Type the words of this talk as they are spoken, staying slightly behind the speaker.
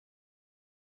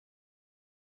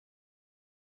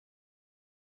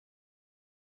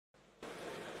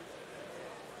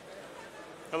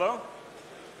Hello.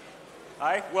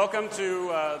 Hi. Welcome to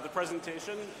the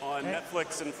presentation on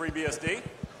Netflix and FreeBSD.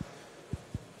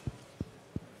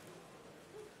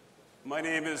 My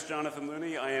name is Jonathan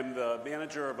Looney. I am the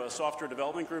manager of a software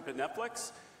development group at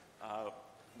Netflix.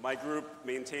 My group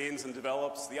maintains and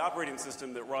develops the operating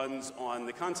system that runs on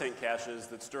the content caches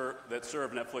that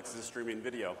serve Netflix's streaming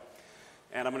video.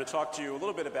 And I'm going to talk to you a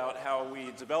little bit about how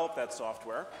we develop that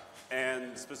software,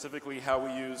 and specifically how we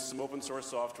use some open source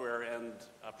software and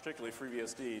particularly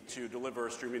FreeBSD to deliver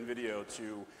streaming video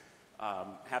to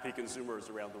happy consumers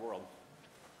around the world.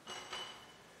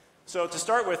 So to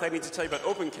start with, I need to tell you about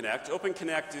OpenConnect.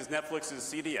 OpenConnect is Netflix's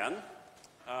CDN.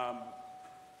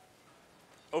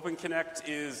 OpenConnect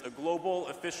is a global,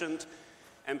 efficient,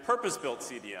 and purpose-built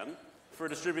CDN for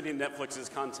distributing Netflix's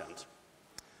content.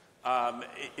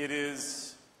 It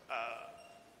is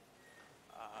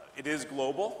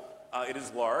global. It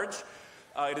is large.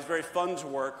 It is very fun to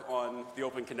work on the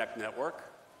OpenConnect network.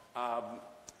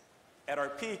 At our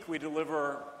peak, we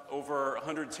deliver over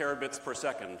 100 terabits per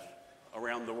second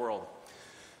around the world.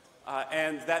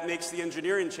 And that makes the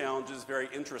engineering challenges very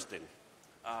interesting.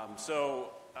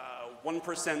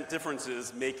 1%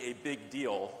 differences make a big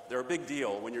deal. They're a big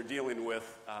deal when you're dealing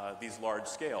with these large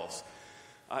scales.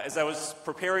 As I was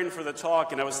preparing for the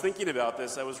talk and I was thinking about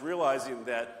this, I was realizing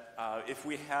that if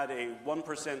we had a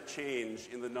 1% change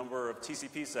in the number of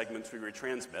TCP segments we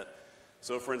retransmit,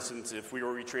 so for instance, if we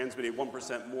were retransmitting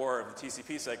 1% more of the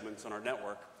TCP segments on our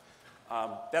network,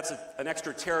 that's an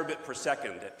extra terabit per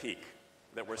second at peak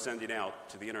that we're sending out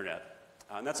to the internet.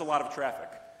 And that's a lot of traffic.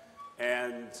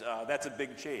 And that's a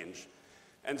big change.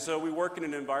 And so we work in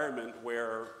an environment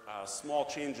where small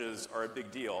changes are a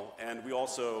big deal, and we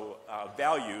also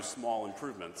value small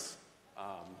improvements.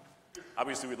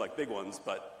 Obviously, we'd like big ones,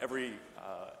 but every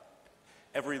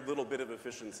little bit of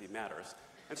efficiency matters.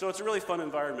 And so it's a really fun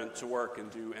environment to work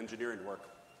and do engineering work.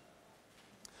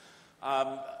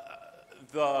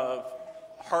 The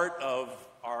heart of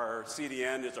our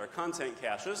CDN is our content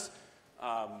caches.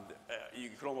 You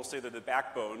could almost say they're the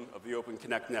backbone of the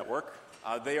OpenConnect network.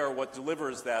 They are what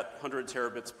delivers that 100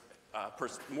 terabits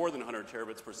more than 100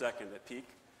 terabits per second at peak.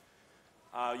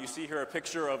 You see here a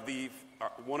picture of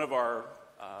one of our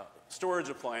storage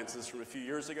appliances from a few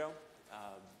years ago.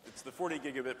 It's the 40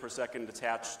 gigabit per second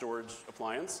attached storage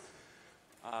appliance.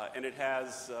 And it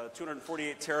has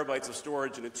 248 terabytes of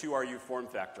storage in a 2RU form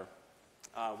factor.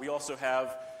 We also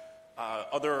have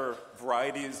other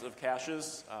varieties of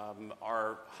caches.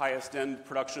 Our highest end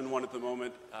production one at the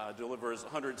moment delivers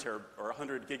 100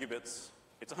 gigabits.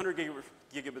 It's 100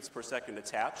 gigabits per second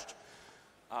attached,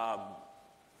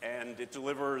 and it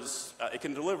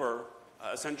can deliver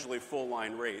essentially full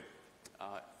line rate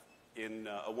in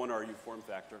a 1RU form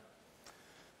factor.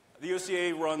 The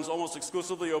OCA runs almost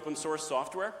exclusively open source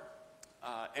software,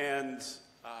 and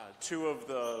two of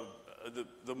the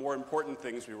more important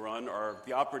things we run are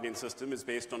the operating system is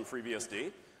based on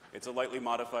FreeBSD. It's a lightly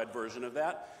modified version of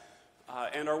that.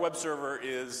 And our web server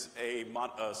is a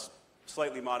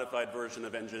slightly modified version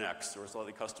of Nginx, or a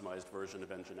slightly customized version of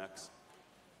Nginx.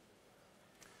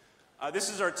 This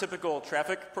is our typical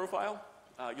traffic profile.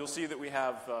 You'll see that we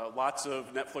have lots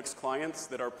of Netflix clients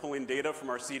that are pulling data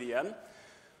from our CDN.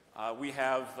 We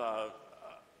have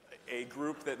a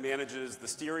group that manages the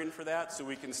steering for that, so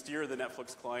we can steer the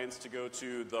Netflix clients to go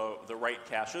to the right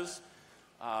caches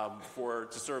to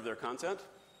serve their content.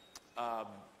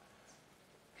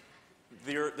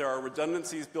 There are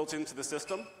redundancies built into the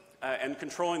system, and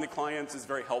controlling the clients is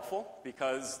very helpful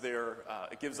because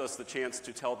it gives us the chance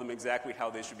to tell them exactly how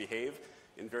they should behave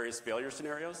in various failure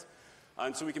scenarios.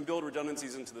 And so we can build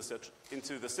redundancies into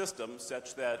the system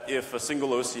such that if a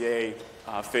single OCA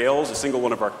fails, a single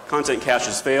one of our content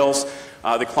caches fails,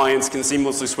 the clients can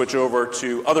seamlessly switch over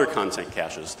to other content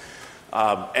caches.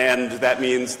 And that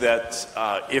means that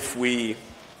if we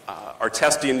are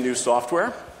testing new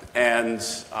software and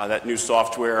that new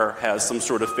software has some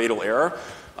sort of fatal error,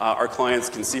 our clients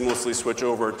can seamlessly switch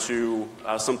over to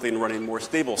something running more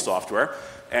stable software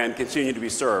and continue to be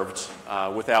served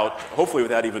hopefully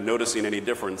without even noticing any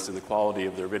difference in the quality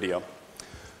of their video.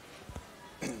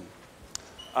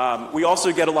 We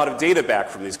also get a lot of data back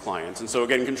from these clients, and so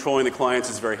again, controlling the clients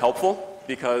is very helpful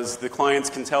because the clients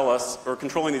can tell us, or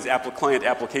controlling these client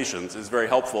applications is very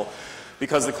helpful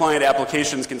because the client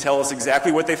applications can tell us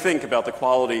exactly what they think about the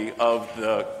quality of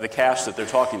the cache that they're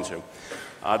talking to.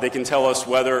 They can tell us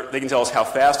how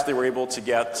fast they were able to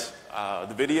get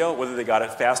the video, whether they got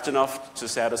it fast enough to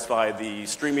satisfy the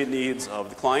streaming needs of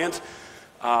the client,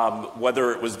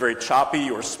 whether it was very choppy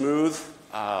or smooth,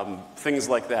 things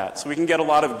like that. So we can get a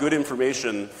lot of good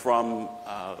information from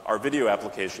our video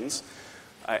applications.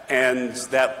 and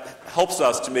that helps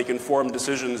us to make informed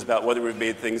decisions about whether we've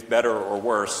made things better or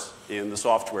worse in the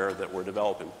software that we're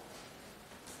developing.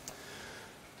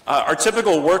 Our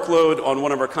typical workload on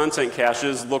one of our content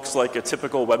caches looks like a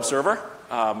typical web server.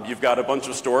 You've got a bunch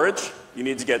of storage. You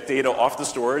need to get data off the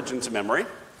storage into memory.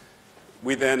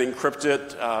 We then encrypt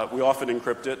it. We often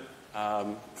encrypt it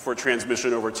for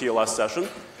transmission over TLS session.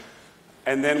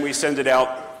 And then we send it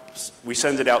out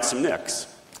some NICs.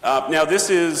 Now, this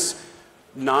is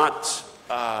not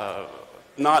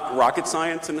rocket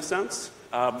science in a sense.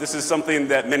 This is something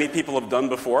that many people have done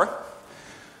before.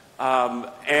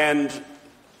 And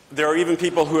there are even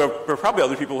people who have, or probably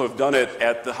other people who have done it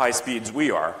at the high speeds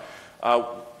we are.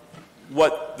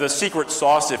 What the secret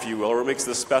sauce, if you will, or what makes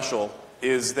this special,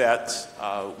 is that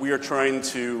we are trying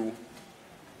to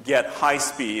get high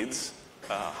speeds,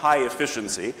 high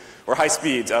efficiency, or high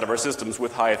speeds out of our systems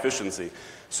with high efficiency.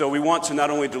 So we want to not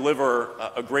only deliver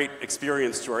a great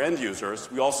experience to our end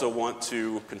users, we also want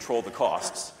to control the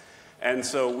costs. And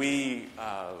so we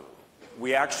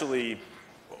actually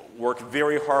work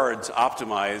very hard to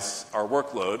optimize our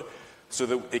workload so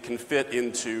that it can fit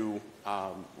into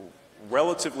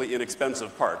relatively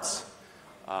inexpensive parts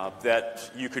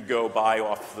that you could go buy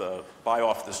off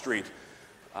the street.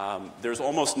 There's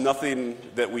almost nothing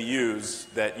that we use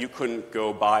that you couldn't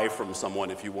go buy from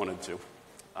someone if you wanted to.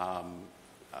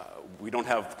 We don't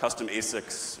have custom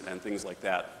ASICs and things like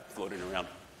that floating around.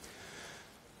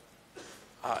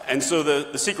 And so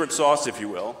the secret sauce, if you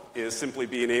will, is simply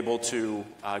being able to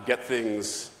get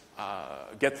things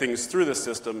through the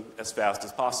system as fast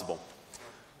as possible,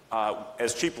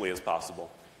 as cheaply as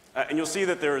possible. And you'll see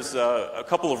that there's a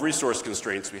couple of resource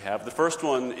constraints we have. The first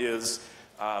one is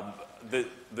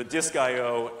the disk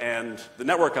I/O and the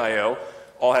network I/O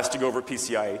all has to go over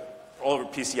PCIe,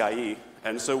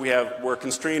 and so we're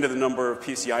constrained in the number of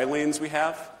PCI lanes we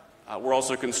have. We're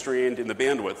also constrained in the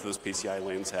bandwidth those PCI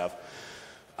lanes have.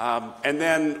 And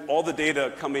then all the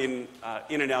data coming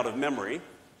in and out of memory,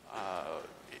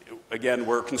 again,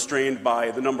 we're constrained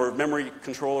by the number of memory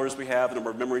controllers we have, the number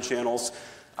of memory channels,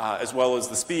 as well as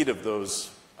the speed of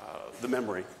the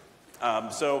memory.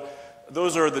 So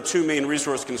those are the two main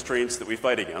resource constraints that we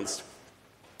fight against.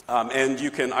 And you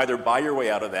can either buy your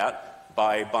way out of that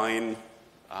by buying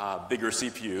bigger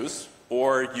CPUs,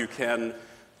 or you can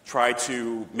try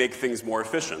to make things more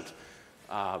efficient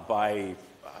by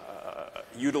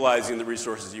utilizing the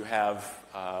resources you have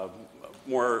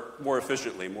more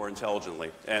efficiently, more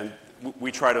intelligently. And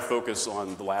we try to focus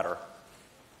on the latter.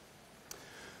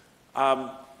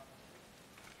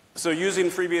 So using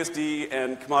FreeBSD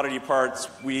and commodity parts,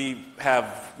 we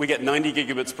get 90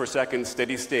 gigabits per second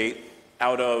steady state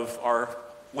out of our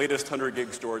latest 100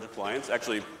 gig storage appliance.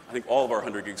 Actually, I think all of our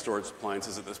 100 gig storage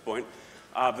appliances at this point.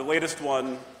 The latest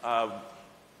one,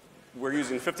 we're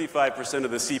using 55%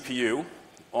 of the CPU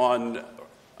on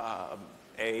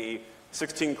a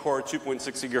 16-core,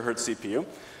 2.6 gigahertz CPU.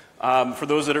 For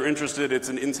those that are interested, it's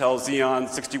an Intel Xeon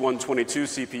 6122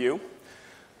 CPU.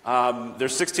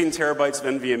 There's 16 terabytes of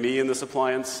NVMe in this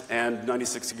appliance and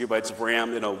 96 gigabytes of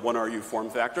RAM in a 1RU form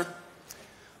factor.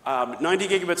 90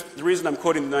 gigabits, the reason I'm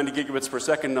quoting the 90 gigabits per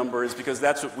second number is because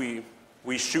that's what we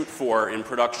shoot for in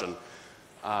production.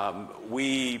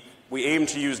 We aim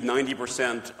to use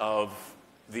 90% of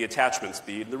the attachment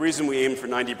speed. The reason we aim for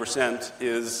 90%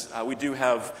 is we do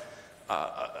have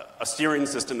a steering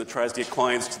system that tries to get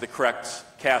clients to the correct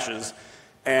caches.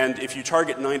 And if you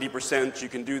target 90%, you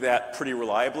can do that pretty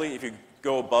reliably. If you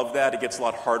go above that, it gets a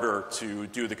lot harder to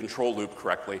do the control loop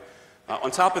correctly.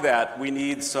 On top of that, we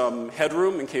need some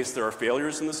headroom in case there are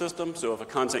failures in the system. So if a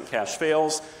content cache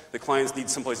fails, the clients need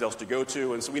someplace else to go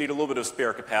to. And so we need a little bit of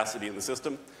spare capacity in the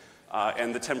system.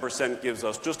 And the 10% gives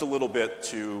us just a little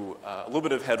bit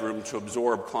of headroom to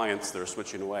absorb clients that are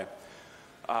switching away.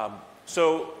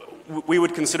 So we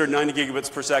would consider 90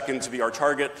 gigabits per second to be our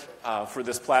target for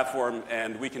this platform,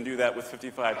 and we can do that with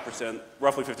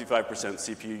roughly 55%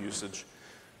 CPU usage.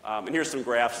 And here's some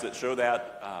graphs that show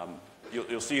that.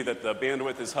 You'll see that the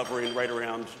bandwidth is hovering right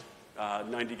around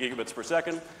 90 gigabits per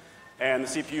second, and the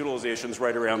CPU utilization is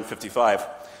right around 55.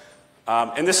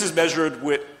 And this is measured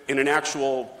in an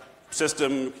actual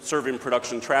system serving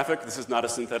production traffic. This is not a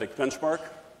synthetic benchmark.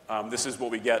 This is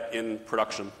what we get in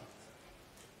production.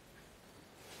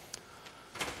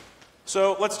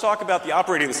 So let's talk about the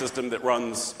operating system that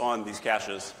runs on these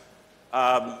caches.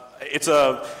 As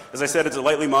I said, it's a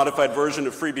lightly modified version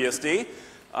of FreeBSD.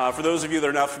 For those of you that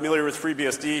are not familiar with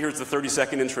FreeBSD, here's the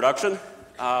 30-second introduction.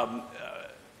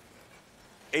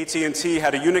 AT&T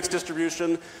had a Unix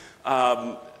distribution.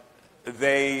 The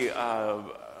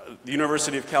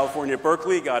University of California,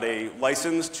 Berkeley got a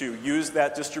license to use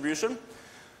that distribution.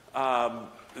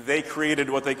 they created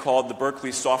what they called the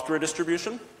Berkeley software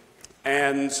distribution.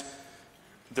 And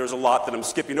there's a lot that I'm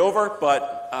skipping over,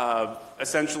 but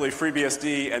essentially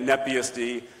FreeBSD and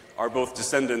NetBSD are both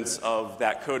descendants of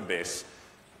that code base.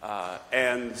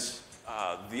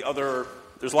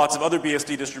 There's lots of other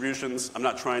BSD distributions. I'm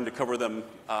not trying to cover them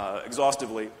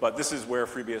exhaustively, but this is where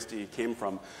FreeBSD came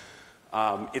from.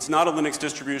 It's not a Linux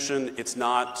distribution. It's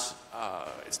not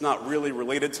really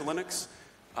related to Linux,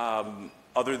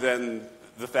 other than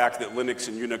the fact that Linux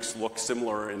and Unix look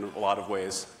similar in a lot of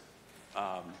ways,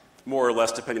 more or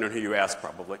less depending on who you ask,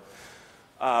 probably.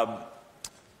 The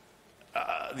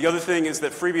other thing is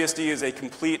that FreeBSD is a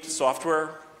complete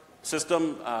software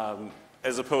system,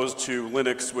 as opposed to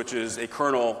Linux, which is a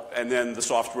kernel, and then the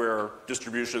software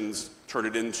distributions turn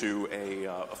it into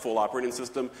a full operating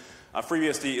system.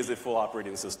 FreeBSD is a full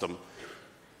operating system.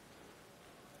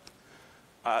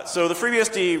 So the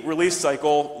FreeBSD release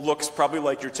cycle looks probably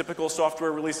like your typical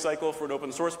software release cycle for an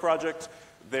open source project.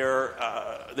 There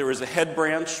is a head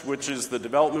branch, which is the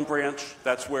development branch.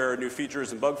 That's where new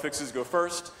features and bug fixes go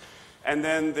first. And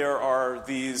then there are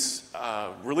these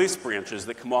release branches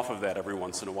that come off of that every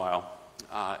once in a while.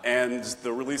 And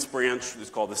the release branch is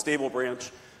called the stable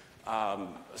branch.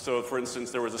 So for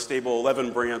instance, there was a stable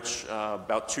 11 branch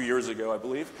about 2 years ago, I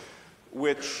believe,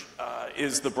 which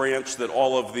is the branch that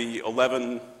all of the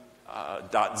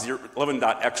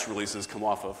 11.x releases come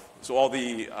off of. So all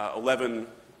the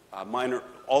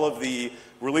all of the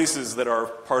releases that are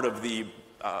part of the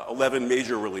 11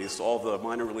 major release, all the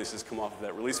minor releases come off of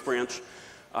that release branch.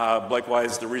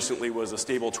 Likewise, there recently was a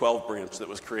stable 12 branch that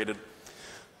was created.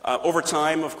 Over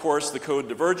time, of course, the code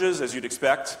diverges, as you'd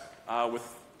expect, with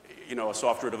a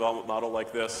software development model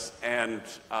like this, and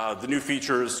the new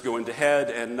features go into head,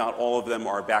 and not all of them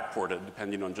are backported,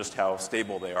 depending on just how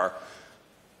stable they are.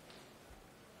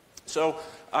 So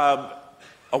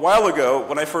a while ago,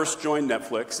 when I first joined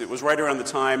Netflix, it was right around the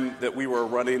time that we were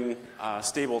running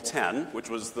stable 10, which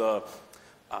was the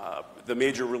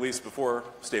major release before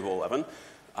stable 11.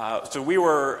 So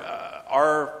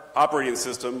our operating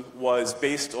system was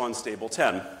based on stable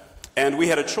 10. And we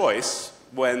had a choice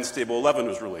when stable 11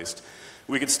 was released.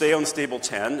 We could stay on stable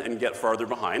 10 and get farther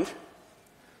behind,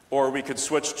 or we could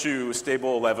switch to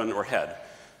stable 11 or head.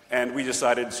 And we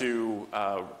decided to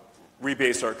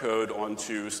rebase our code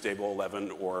onto stable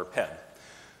 11 or head.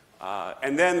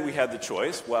 And then we had the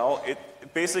choice. Well,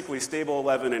 basically stable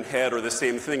 11 and head are the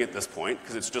same thing at this point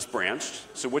because it's just branched.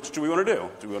 So which do we want to do?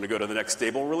 Do we want to go to the next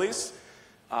stable release?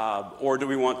 Or do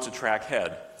we want to track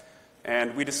head?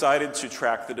 And we decided to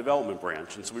track the development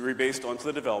branch. And so we rebased onto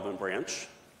the development branch,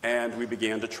 and we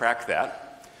began to track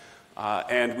that.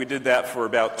 And we did that for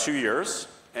about 2 years.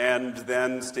 And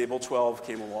then stable 12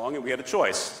 came along, and we had a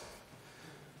choice.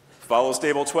 Follow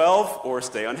stable 12 or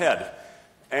stay on head.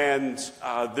 And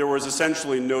there was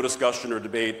essentially no discussion or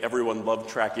debate. Everyone loved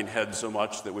tracking head so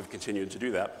much that we've continued to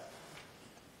do that.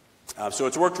 So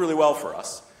it's worked really well for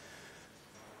us.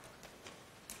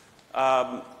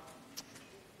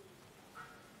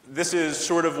 This is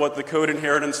sort of what the code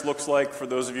inheritance looks like for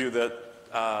those of you that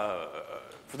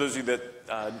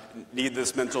need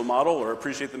this mental model or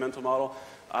appreciate the mental model.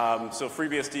 So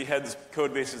FreeBSD head's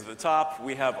code base is at the top.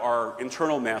 We have our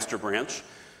internal master branch.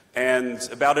 And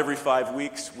about every 5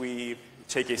 weeks, we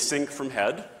take a sync from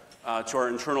head to our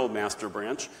internal master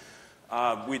branch.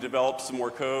 We develop some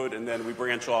more code, and then we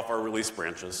branch off our release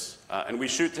branches. And we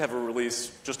shoot to have a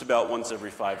release just about once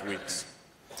every 5 weeks.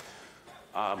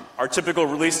 Our typical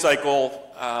release cycle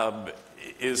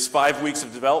is 5 weeks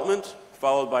of development,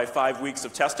 followed by 5 weeks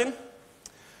of testing.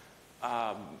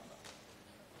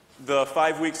 The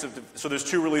 5 weeks so there's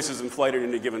 2 releases in flight at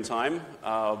any given time,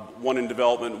 one in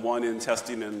development, one in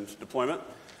testing and deployment.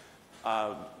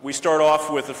 We start off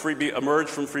with a merge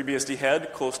from FreeBSD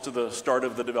head close to the start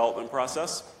of the development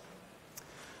process.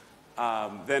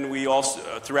 Then we also,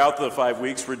 throughout the 5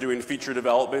 weeks, we're doing feature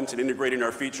development and integrating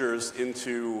our features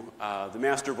into the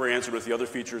master branch and with the other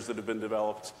features that have been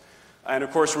developed. And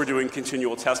of course, we're doing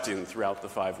continual testing throughout the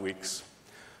 5 weeks.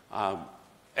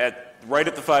 Right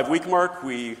at the 5 week mark,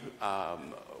 we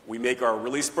make our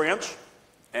release branch,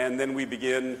 and then we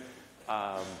begin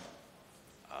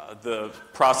the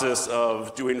process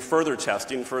of doing further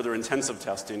testing, further intensive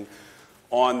testing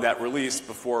on that release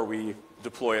before we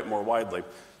deploy it more widely.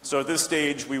 So at this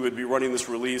stage, we would be running this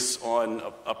release on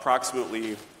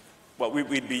approximately,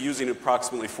 we'd be using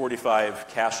approximately 45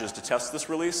 caches to test this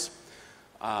release.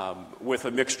 With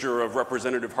a mixture of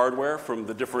representative hardware from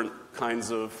the different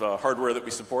kinds of hardware that we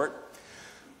support.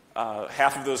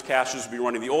 half of those caches would be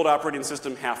running the old operating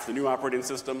system, half the new operating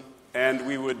system, and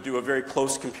we would do a very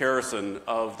close comparison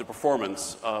of the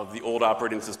performance of the old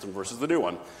operating system versus the new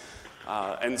one.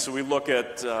 And so we look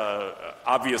at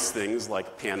obvious things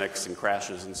like panics and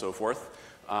crashes and so forth,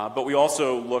 but we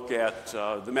also look at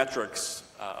the metrics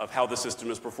of how the system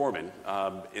is performing.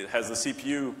 Has the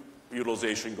CPU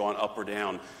utilization gone up or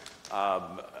down?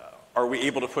 Are we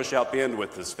able to push out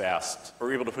bandwidth as fast? Are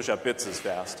we able to push out bits as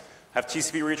fast? Have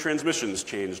TCP retransmissions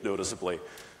changed noticeably?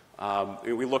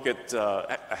 We look at,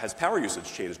 has power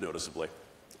usage changed noticeably?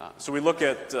 So we look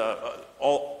at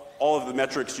all of the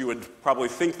metrics you would probably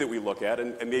think that we look at,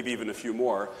 and maybe even a few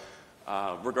more,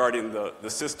 regarding the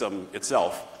system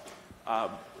itself.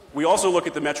 We also look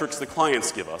at the metrics the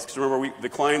clients give us, because remember, the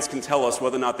clients can tell us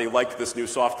whether or not they like this new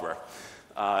software.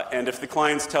 And if the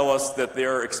clients tell us that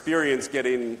their experience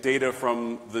getting data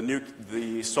from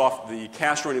the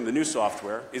cache running the new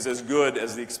software is as good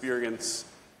as the experience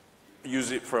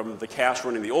using it from the cache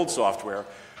running the old software,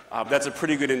 that's a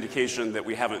pretty good indication that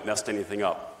we haven't messed anything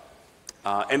up.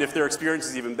 And if their experience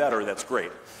is even better, that's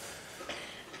great.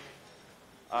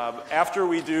 After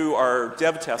we do our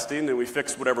dev testing and we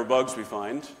fix whatever bugs we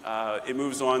find, it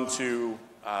moves on to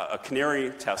a canary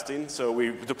testing. So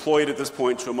we've deployed at this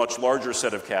point to a much larger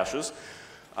set of caches.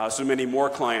 So many more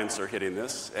clients are hitting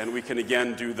this, and we can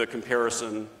again do the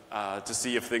comparison to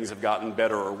see if things have gotten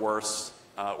better or worse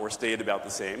or stayed about the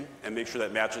same, and make sure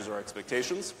that matches our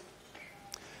expectations.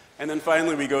 And then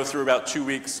finally, we go through about 2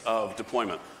 weeks of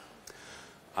deployment.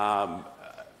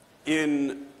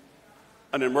 In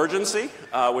an emergency,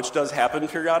 which does happen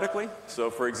periodically, so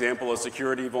for example, a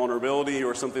security vulnerability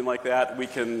or something like that, we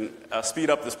can speed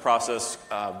up this process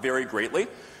very greatly.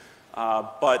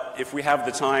 But if we have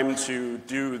the time to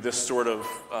do this sort of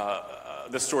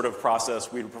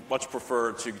process, we'd much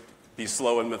prefer to be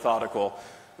slow and methodical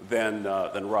than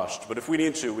rushed. But if we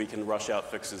need to, we can rush out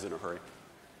fixes in a hurry.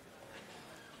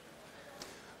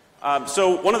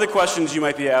 So one of the questions you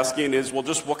might be asking is, well,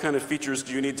 just what kind of features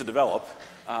do you need to develop?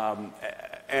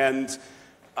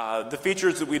 The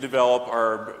features that we develop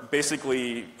are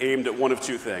basically aimed at one of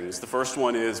two things. The first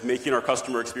one is making our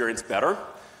customer experience better,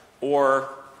 or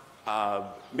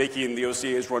making the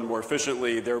OCAs run more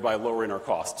efficiently, thereby lowering our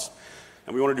costs.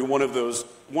 And we want to do one of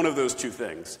those two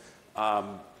things.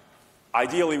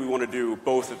 Ideally, we want to do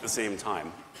both at the same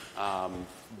time.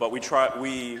 But we try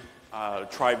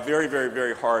very, very,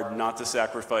 very hard not to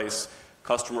sacrifice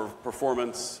customer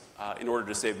performance in order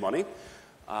to save money.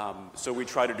 So we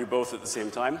try to do both at the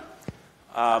same time.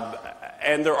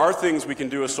 And there are things we can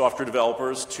do as software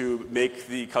developers to make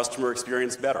the customer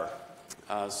experience better.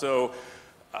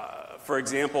 For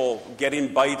example, getting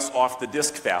bytes off the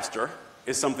disk faster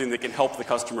is something that can help the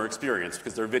customer experience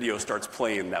because their video starts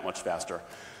playing that much faster.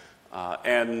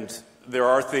 And there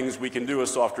are things we can do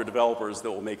as software developers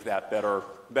that will make that better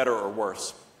or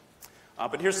worse.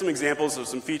 But here's some examples of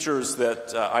some features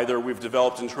that either we've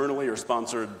developed internally or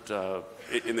sponsored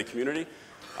in the community.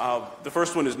 The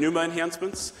first one is NUMA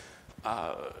enhancements.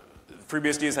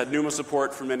 FreeBSD has had NUMA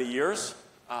support for many years,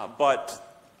 but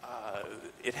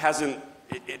it hasn't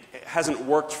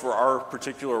worked for our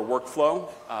particular workflow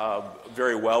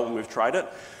very well when we've tried it.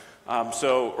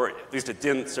 Or at least it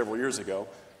didn't several years ago.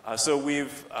 So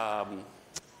we've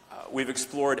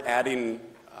explored adding,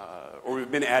 or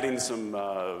we've been adding some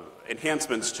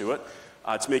enhancements to it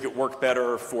to make it work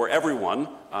better for everyone,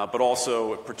 but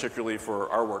also particularly for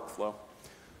our workflow.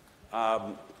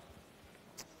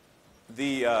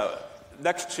 The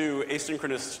next to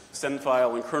asynchronous send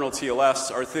file and kernel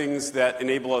TLS are things that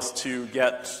enable us to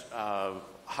get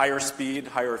higher speed,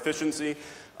 higher efficiency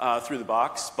through the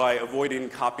box by avoiding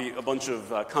a bunch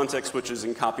of context switches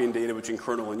and copying data between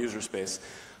kernel and user space.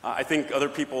 I think other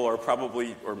people are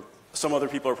probably, or some other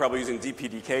people are probably using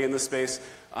DPDK in this space.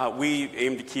 We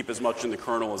aim to keep as much in the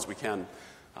kernel as we can.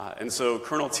 And so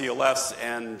kernel TLS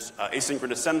and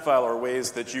asynchronous send file are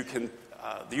ways that you can,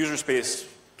 the user space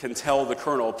can tell the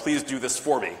kernel, please do this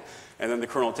for me. And then the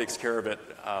kernel takes care of it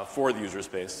for the user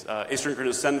space.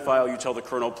 Asynchronous send file, you tell the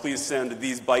kernel, please send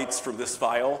these bytes from this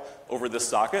file over this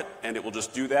socket, and it will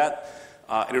just do that.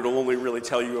 And it will only really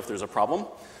tell you if there's a problem.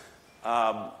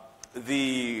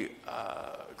 The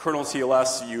kernel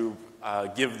TLS, you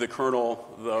give the kernel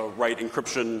the right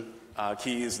encryption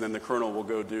keys, and then the kernel will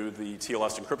go do the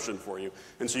TLS encryption for you.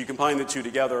 And so you combine the two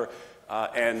together,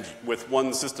 and with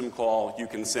one system call, you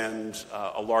can send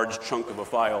a large chunk of a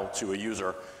file to a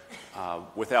user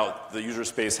without the user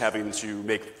space having to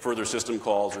make further system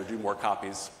calls or do more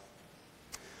copies.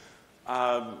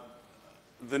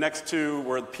 The next two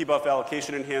were pbuff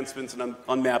allocation enhancements and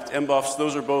unmapped mbuffs.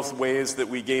 Those are both ways that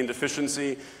we gained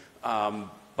efficiency by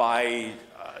by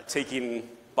taking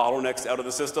bottlenecks out of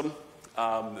the system.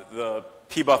 The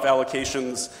pbuff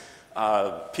allocations,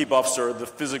 pbuffs are the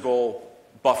physical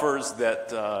buffers that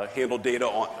handle data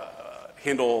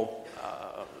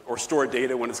or store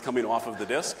data when it's coming off of the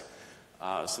disk.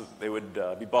 So they would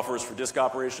be buffers for disk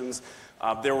operations.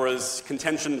 There was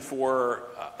contention for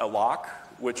a lock,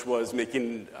 which was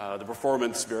making the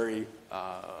performance very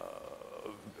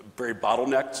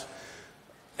bottlenecked.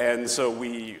 And so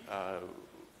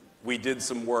we did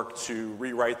some work to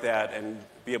rewrite that and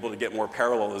be able to get more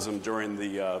parallelism during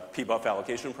the pbuff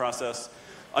allocation process.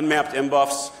 Unmapped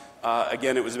mbuffs,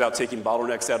 again, it was about taking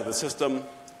bottlenecks out of the system.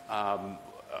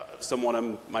 Someone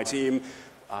on my team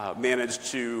managed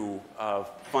to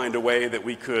find a way that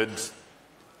we could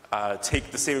take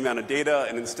the same amount of data,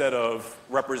 and instead of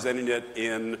representing it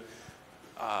in,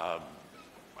 I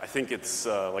think it's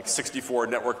like 64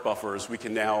 network buffers, we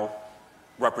can now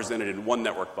represent it in one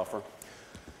network buffer.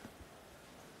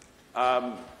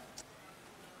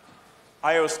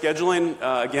 I/O scheduling,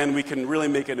 again, we can really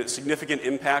make a significant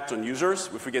impact on users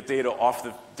if we get data off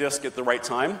the disk at the right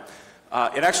time.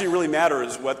 It actually really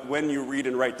matters when you read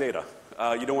and write data.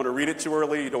 You don't want to read it too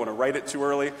early, you don't want to write it too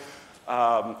early,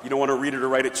 you don't want to read it or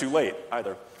write it too late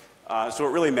either. So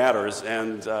it really matters,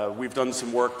 and we've done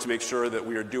some work to make sure that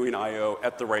we are doing I/O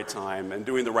at the right time and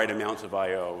doing the right amount of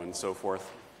I/O and so forth.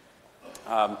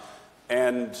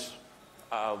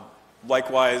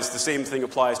 Likewise, the same thing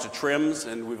applies to trims,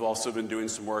 and we've also been doing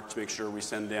some work to make sure we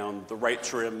send down the right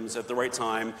trims at the right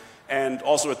time and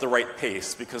also at the right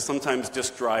pace, because sometimes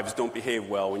disk drives don't behave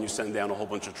well when you send down a whole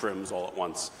bunch of trims all at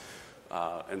once.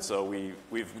 And so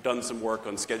we've done some work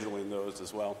on scheduling those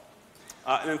as well.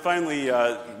 And then finally,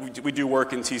 we do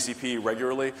work in TCP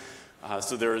regularly.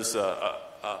 So there's a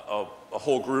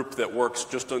whole group that works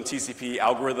just on TCP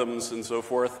algorithms and so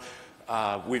forth.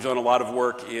 We've done a lot of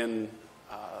work in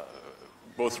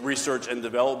both research and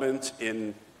development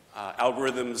in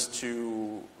algorithms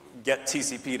to get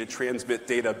TCP to transmit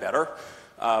data better,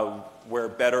 where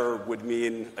better would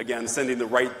mean, again, sending the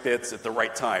right bits at the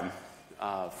right time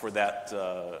for that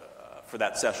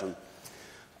session.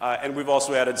 And we've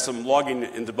also added some logging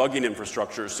and debugging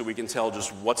infrastructure so we can tell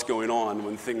just what's going on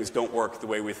when things don't work the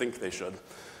way we think they should.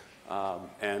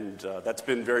 That's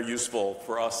been very useful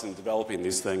for us in developing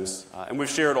these things. And we've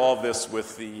shared all of this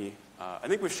with the, I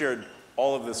think we've shared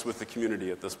all of this with the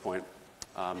community at this point.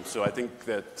 So I think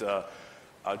that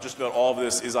just about all of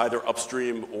this is either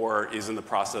upstream or is in the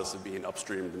process of being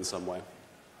upstreamed in some way.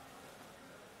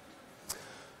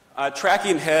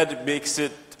 Tracking head makes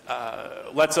it,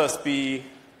 lets us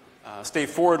stay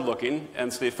forward-looking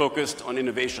and stay focused on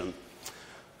innovation.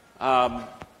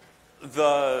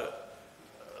 The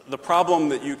problem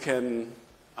that you can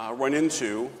run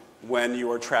into when you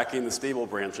are tracking the stable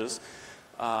branches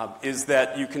is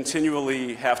that you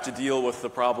continually have to deal with the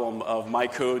problem of my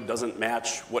code doesn't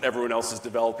match what everyone else is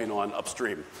developing on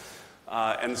upstream.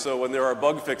 And so when there are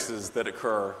bug fixes that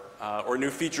occur or new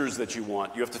features that you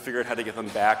want, you have to figure out how to get them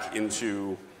back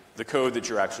into the code that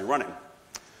you're actually running.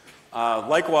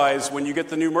 Likewise, when you get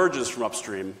the new merges from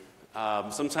upstream,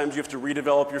 sometimes you have to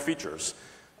redevelop your features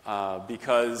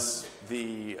because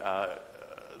the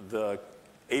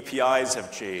APIs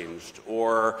have changed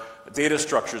or data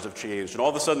structures have changed, and all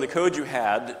of a sudden the code you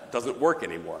had doesn't work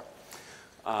anymore.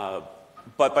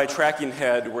 But by tracking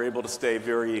head, we're able to stay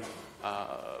very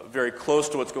close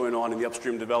to what's going on in the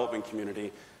upstream development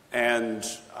community, and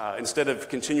instead of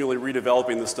continually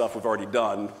redeveloping the stuff we've already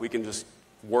done, we can just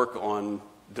work on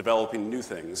developing new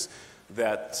things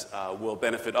that will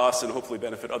benefit us and hopefully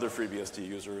benefit other FreeBSD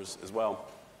users as well.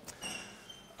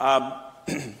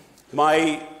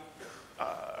 My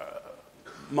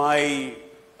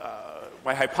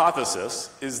hypothesis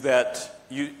is that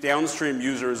downstream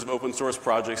users of open source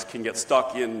projects can get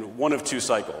stuck in one of two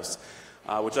cycles,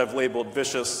 which I've labeled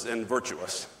vicious and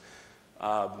virtuous.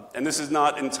 And this is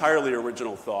not entirely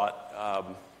original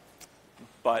thought,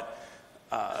 but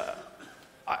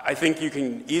I think you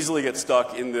can easily get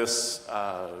stuck in this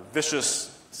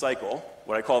vicious cycle,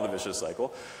 what I call the vicious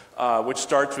cycle, which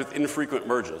starts with infrequent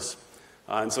merges.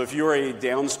 And so if you're a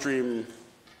downstream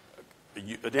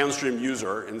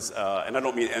user, and I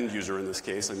don't mean end user in this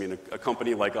case, I mean a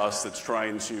company like us that's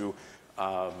trying to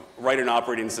write an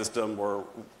operating system or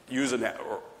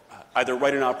either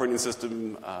write an operating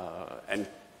system and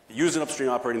use an upstream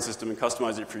operating system and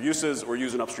customize it for uses, or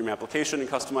use an upstream application and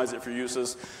customize it for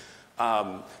uses.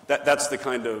 That's the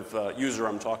kind of user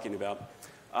I'm talking about.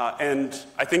 And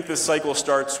I think this cycle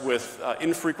starts with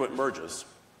infrequent merges.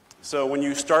 So when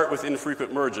you start with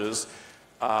infrequent merges,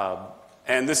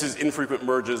 and this is infrequent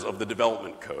merges of the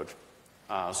development code.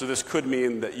 So this could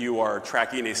mean that you are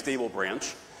tracking a stable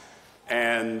branch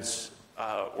and,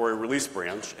 or a release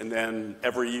branch, and then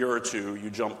every year or two you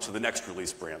jump to the next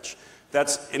release branch.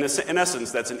 That's, in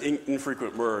essence, that's an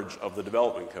infrequent merge of the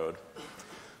development code.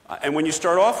 And when you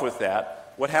start off with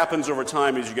that, what happens over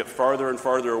time is you get farther and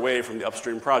farther away from the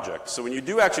upstream project. So when you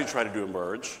do actually try to do a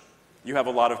merge, you have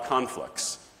a lot of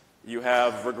conflicts. You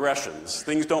have regressions.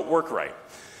 Things don't work right.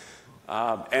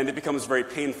 And it becomes very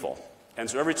painful. And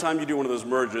so every time you do one of those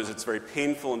merges, it's very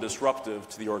painful and disruptive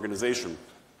to the organization.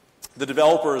 The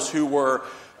developers who were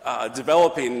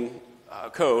developing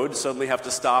code suddenly have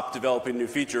to stop developing new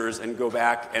features and go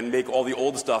back and make all the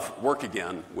old stuff work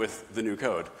again with the new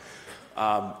code.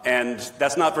 And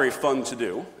that's not very fun to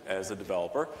do as a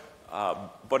developer,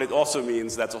 but it also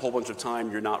means that's a whole bunch of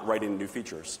time you're not writing new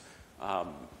features.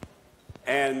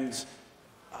 And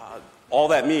all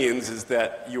that means is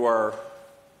that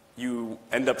you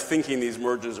end up thinking these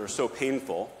merges are so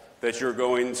painful that you're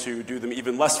going to do them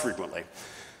even less frequently.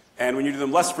 And when you do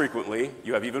them less frequently,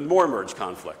 you have even more merge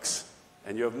conflicts,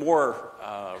 and you have more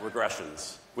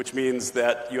regressions, which means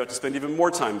that you have to spend even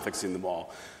more time fixing them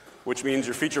all, which means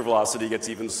your feature velocity gets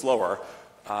even slower.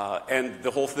 And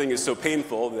the whole thing is so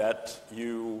painful that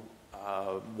you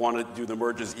want to do the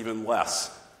merges even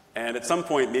less. And at some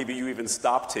point, maybe you even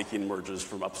stop taking merges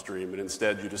from upstream, and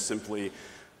instead you just simply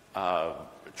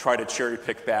try to cherry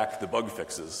pick back the bug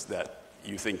fixes that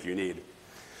you think you need.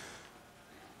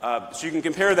 So you can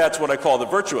compare that to what I call the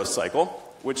virtuous cycle,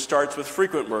 which starts with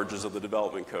frequent merges of the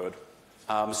development code.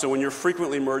 So when you're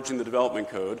frequently merging the development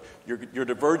code, you're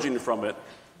diverging from it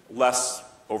less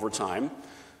over time.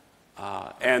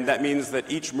 And that means that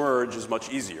each merge is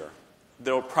much easier.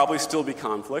 There will probably still be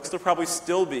conflicts. There will probably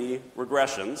still be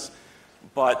regressions,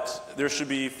 but there should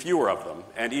be fewer of them.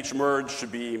 And each merge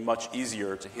should be much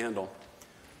easier to handle.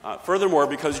 Furthermore,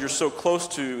 because you're so close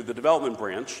to the development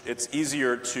branch, it's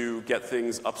easier to get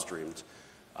things upstreamed.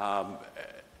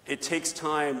 It takes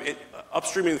time.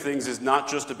 Upstreaming things is not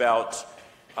just about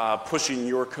pushing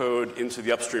your code into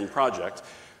the upstream project.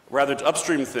 Rather, to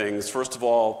upstream things, first of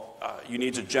all, you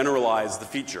need to generalize the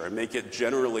feature and make it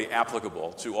generally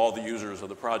applicable to all the users of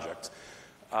the project.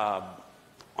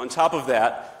 On top of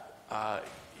that,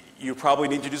 you probably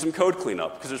need to do some code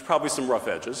cleanup, because there's probably some rough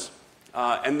edges.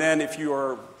 And then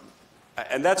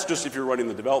and that's just if you're running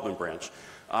the development branch.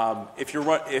 If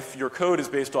your code is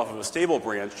based off of a stable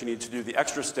branch, you need to do the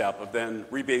extra step of then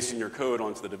rebasing your code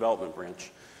onto the development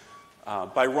branch.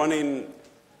 By running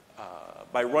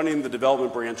the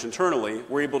development branch internally,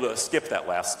 we're able to skip that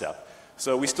last step.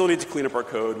 So we still need to clean up our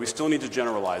code, we still need to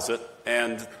generalize it,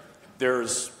 and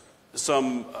there's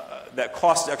some that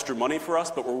costs extra money for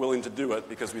us, but we're willing to do it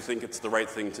because we think it's the right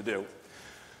thing to do.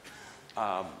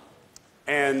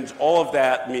 And all of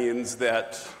that means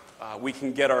that we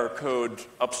can get our code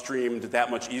upstreamed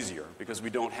that much easier because we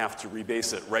don't have to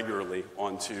rebase it regularly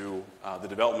onto the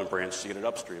development branch to get it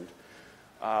upstreamed.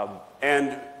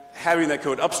 And having that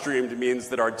code upstreamed means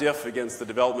that our diff against the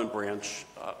development branch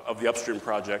of the upstream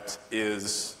project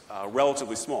is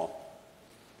relatively small.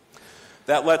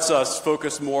 That lets us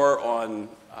focus more on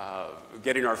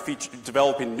getting our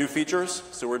developing new features.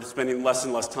 So we're spending less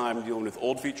and less time dealing with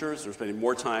old features. We're spending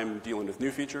more time dealing with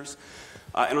new features.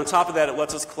 And on top of that, it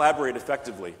lets us collaborate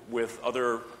effectively with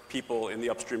other people in the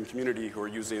upstream community who are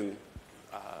using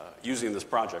this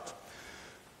project.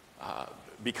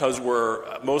 Because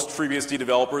most FreeBSD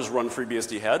developers run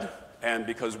FreeBSD Head, and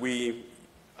because we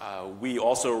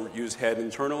also use Head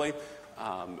internally,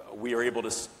 we are able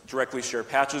to directly share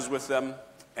patches with them,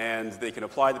 and they can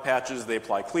apply the patches, they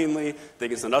apply cleanly, they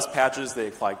can send us patches, they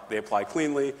apply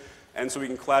cleanly, and so we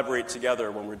can collaborate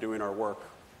together when we're doing our work.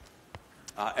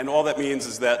 And all that means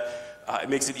is that it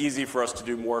makes it easy for us to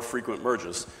do more frequent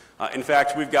merges. In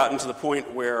fact, we've gotten to the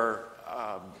point where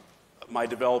my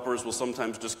developers will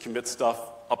sometimes just commit stuff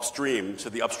upstream to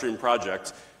the upstream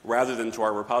project rather than to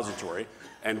our repository,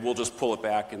 and we'll just pull it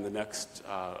back in the next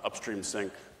upstream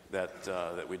sync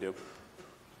that we do.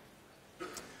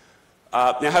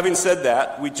 Now, having said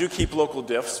that, we do keep local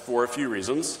diffs for a few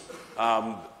reasons.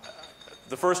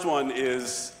 The first one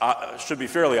should be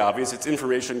fairly obvious. It's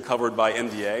information covered by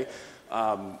NDA.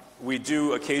 We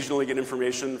do occasionally get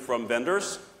information from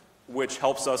vendors, which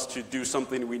helps us to do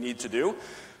something we need to do.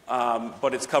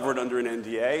 But it's covered under an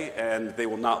NDA, and they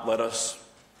will not let us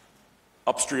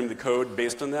upstream the code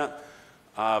based on that.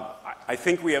 I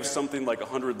think we have something like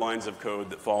 100 lines of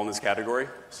code that fall in this category,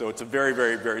 so it's a very,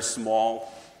 very, very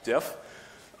small diff.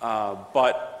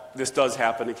 But this does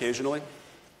happen occasionally.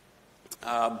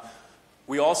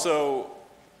 We also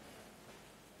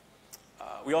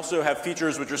have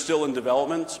features which are still in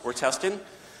development or testing.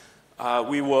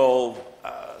 We will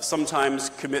sometimes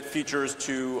commit features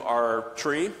to our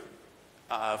tree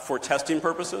for testing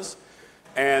purposes,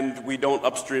 and we don't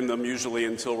upstream them usually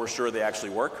until we're sure they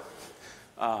actually work.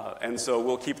 And so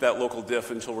we'll keep that local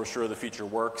diff until we're sure the feature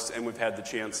works and we've had the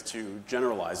chance to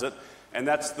generalize it. And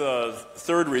that's the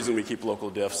third reason we keep local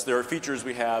diffs. There are features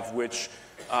we have which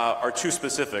are too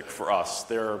specific for us.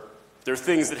 They're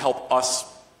things that help us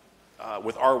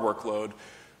with our workload,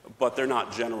 but they're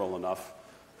not general enough.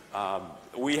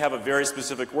 We have a very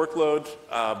specific workload.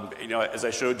 As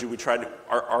I showed you,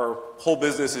 our whole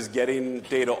business is getting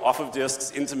data off of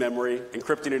disks into memory,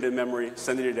 encrypting it in memory,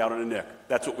 sending it out on a NIC.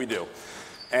 That's what we do.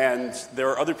 And there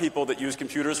are other people that use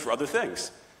computers for other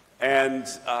things. And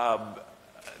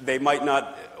they might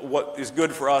not, what is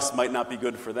good for us might not be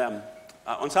good for them.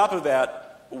 On top of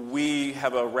that, we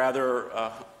have a rather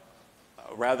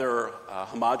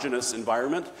homogeneous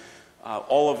environment.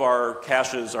 All of our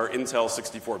caches are Intel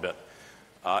 64-bit.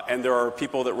 And there are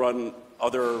people that run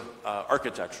other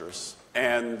architectures.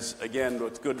 And again,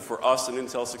 what's good for us in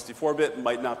Intel 64-bit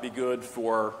might not be good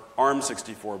for ARM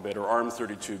 64-bit or ARM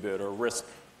 32-bit or RISC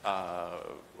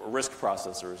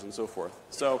processors and so forth.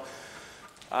 So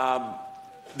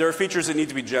there are features that need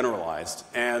to be generalized,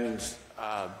 and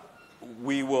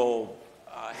we will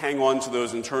hang on to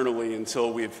those internally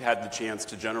until we've had the chance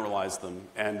to generalize them.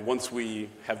 And once we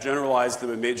have generalized them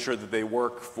and made sure that they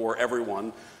work for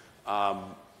everyone,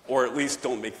 or at least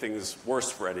don't make things worse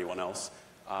for anyone else,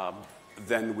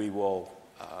 then we'll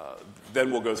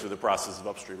go through the process of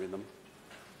upstreaming them.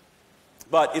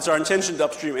 But it's our intention to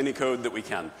upstream any code that we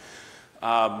can.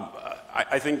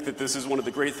 I think that this is one of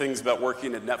the great things about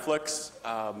working at Netflix.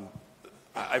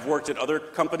 I've worked at other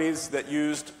companies that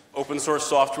used open source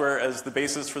software as the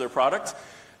basis for their product,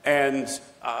 and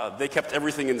they kept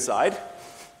everything inside.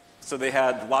 So they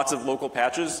had lots of local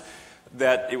patches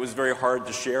that it was very hard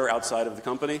to share outside of the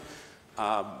company.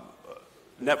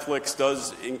 Netflix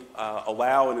does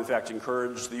allow and in fact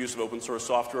encourage the use of open source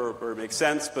software where it makes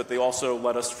sense, but they also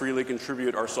let us freely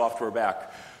contribute our software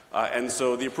back. And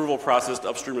so the approval process to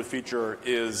upstream a feature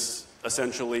is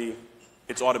essentially,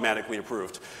 it's automatically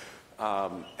approved.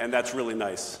 And that's really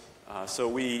nice. So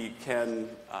we can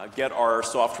get our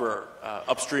software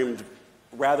upstreamed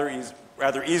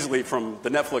rather easily from the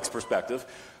Netflix perspective.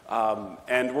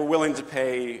 And we're willing to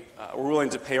pay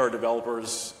our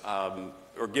developers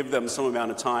or give them some amount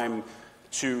of time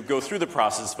to go through the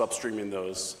process of upstreaming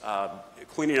those,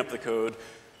 cleaning up the code,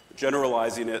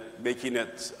 generalizing it, making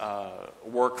it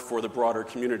work for the broader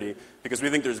community, because we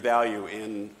think there's value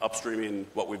in upstreaming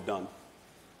what we've done.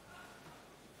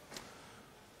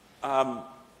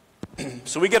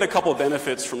 So we get a couple of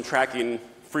benefits from tracking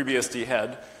FreeBSD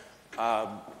head.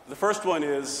 The first one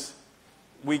is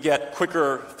we get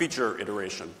quicker feature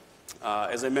iteration.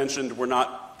 As I mentioned,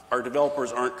 our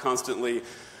developers aren't constantly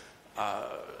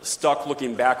stuck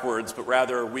looking backwards, but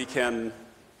rather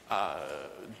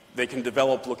they can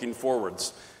develop looking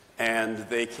forwards, and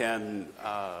they can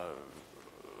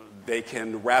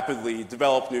rapidly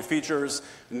develop new features,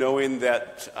 knowing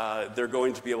that they're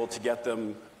going to be able to get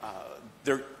them.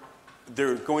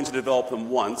 They're going to develop them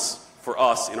once for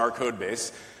us in our code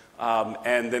base,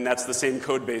 and then that's the same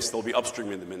code base they'll be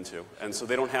upstreaming them into. And so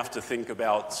they don't have to think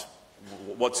about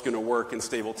what's going to work in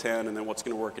stable 10 and then what's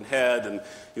going to work in head and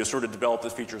sort of develop the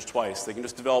features twice. They can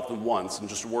just develop them once and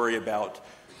just worry about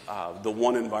the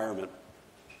one environment.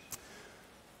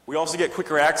 We also get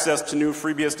quicker access to new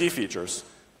FreeBSD features.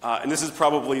 And this is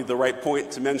probably the right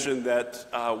point to mention that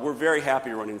we're very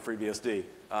happy running FreeBSD.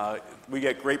 We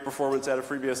get great performance out of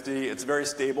FreeBSD. It's very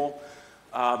stable.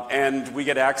 And we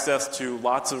get access to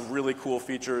lots of really cool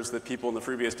features that people in the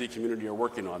FreeBSD community are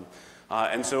working on.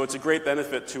 And so it's a great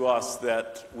benefit to us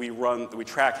that we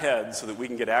track head so that we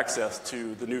can get access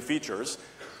to the new features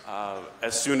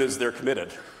as soon as they're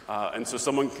committed. And so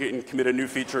someone can commit a new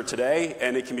feature today,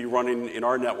 and it can be running in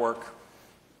our network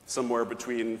somewhere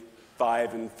between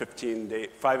 5 and 15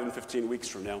 weeks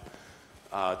from now,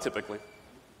 typically.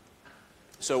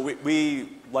 So we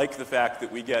like the fact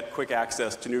that we get quick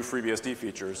access to new FreeBSD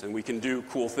features, and we can do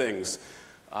cool things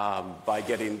by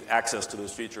getting access to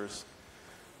those features.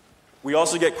 We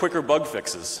also get quicker bug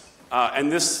fixes.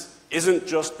 And this isn't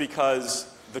just because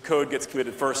the code gets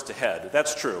committed first to head.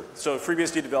 That's true. So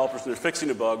FreeBSD developers, when they're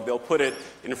fixing a bug, they'll put it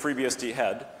in a FreeBSD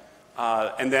head.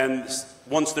 And then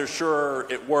once they're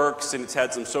sure it works and it's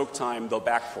had some soak time, they'll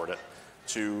backport it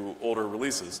to older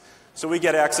releases. So we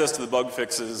get access to the bug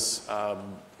fixes a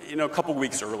couple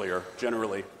weeks earlier,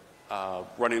 generally,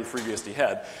 running FreeBSD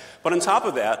head. But on top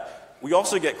of that, we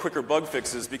also get quicker bug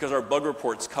fixes because our bug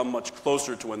reports come much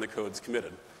closer to when the code's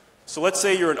committed. So let's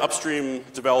say you're an upstream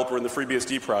developer in the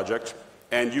FreeBSD project,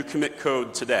 and you commit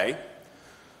code today.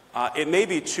 It may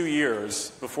be 2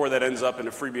 years before that ends up in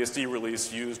a FreeBSD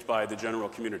release used by the general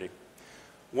community.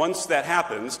 Once that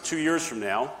happens, 2 years from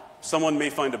now, someone may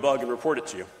find a bug and report it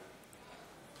to you.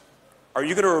 Are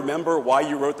you going to remember why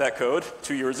you wrote that code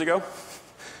 2 years ago?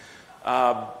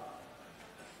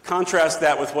 Contrast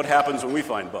that with what happens when we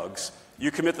find bugs.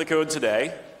 You commit the code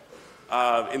today.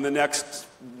 In the next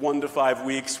 1 to 5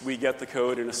 weeks, we get the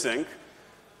code in a sync.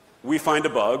 We find a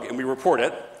bug, and we report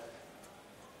it.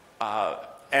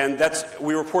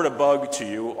 We report a bug to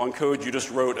you on code you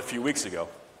just wrote a few weeks ago.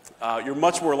 You're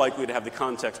much more likely to have the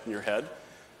context in your head,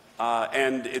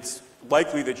 and it's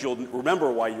likely that you'll remember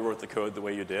why you wrote the code the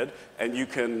way you did, and you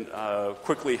can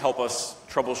quickly help us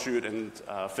troubleshoot and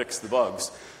fix the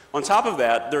bugs. On top of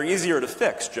that, they're easier to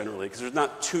fix generally, because there's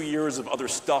not 2 years of other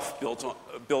stuff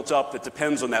built up that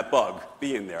depends on that bug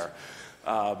being there.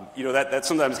 That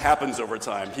sometimes happens over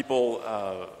time. People,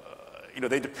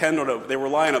 they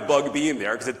rely on a bug being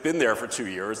there because it's been there for 2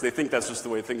 years. They think that's just the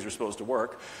way things are supposed to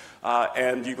work.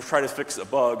 And you try to fix a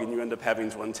bug, and you end up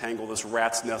having to untangle this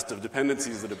rat's nest of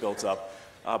dependencies that have built up.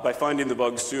 By finding the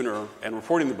bugs sooner and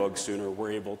reporting the bugs sooner,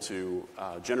 we're able to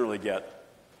generally get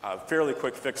fairly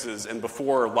quick fixes, and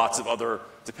before lots of other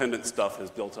dependent stuff has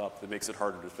built up that makes it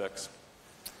harder to fix.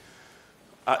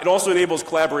 It also enables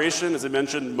collaboration. As I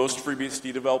mentioned, most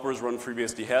FreeBSD developers run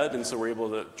FreeBSD Head, and so we're able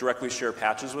to directly share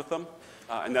patches with them.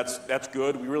 And that's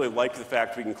good. We really like the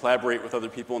fact we can collaborate with other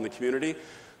people in the community.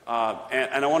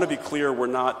 And I want to be clear,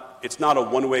 it's not a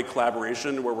one-way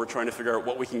collaboration where we're trying to figure out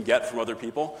what we can get from other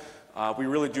people. We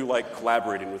really do like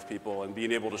collaborating with people and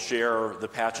being able to share the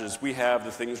patches we have,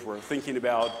 the things we're thinking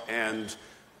about, and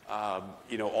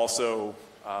also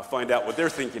find out what they're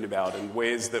thinking about and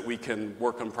ways that we can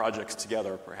work on projects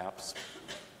together, perhaps.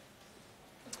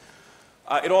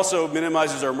 It also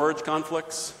minimizes our merge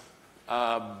conflicts.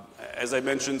 As I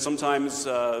mentioned, sometimes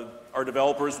our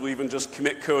developers will even just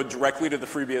commit code directly to the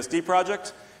FreeBSD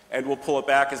project, and we'll pull it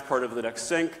back as part of the next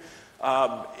sync.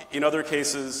 In other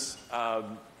cases,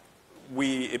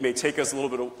 it may take us a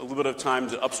little bit of time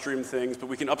to upstream things, but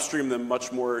we can upstream them much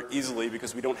more easily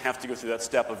because we don't have to go through that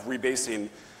step of rebasing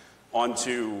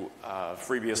onto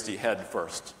FreeBSD head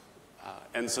first.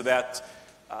 And so that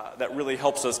really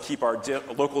helps us keep our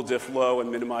local diff low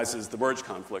and minimizes the merge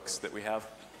conflicts that we have.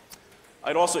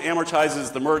 It also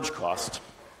amortizes the merge cost.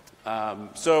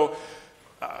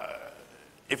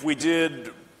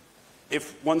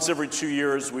 If once every 2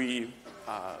 years we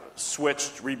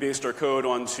rebased our code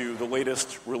onto the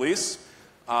latest release,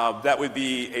 that would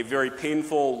be a very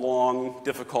painful, long,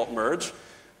 difficult merge.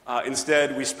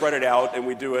 Instead, we spread it out and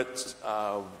we do it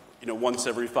once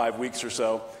every 5 weeks or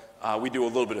so. We do a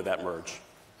little bit of that merge.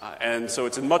 And so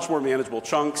it's in much more manageable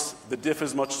chunks. The diff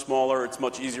is much smaller. It's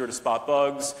much easier to spot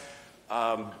bugs.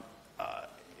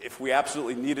 If we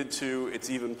absolutely needed to, it's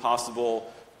even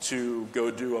possible to go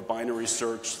do a binary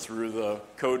search through the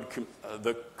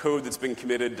code that's been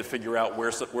committed to figure out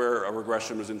where a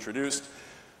regression was introduced.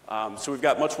 So we've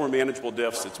got much more manageable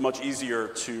diffs. It's much easier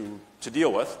to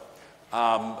deal with.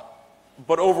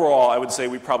 But overall, I would say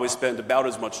we probably spend about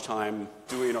as much time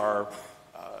doing our,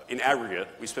 in aggregate,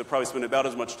 probably spend about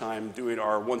as much time doing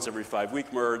our once every 5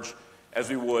 week merge as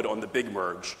we would on the big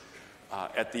merge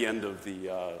at the end of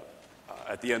the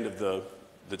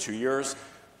 2 years.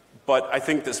 But I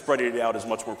think that spreading it out is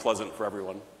much more pleasant for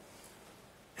everyone.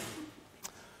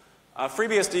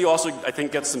 FreeBSD also, I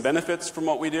think, gets some benefits from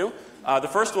what we do. The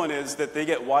first one is that they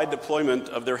get wide deployment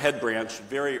of their head branch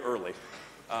very early.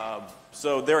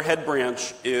 So their head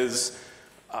branch is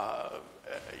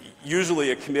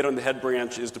usually a commit on the head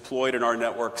branch is deployed in our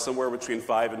network somewhere between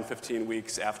 5 and 15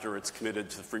 weeks after it's committed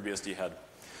to the FreeBSD head.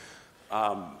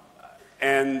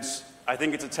 And I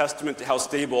think it's a testament to how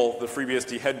stable the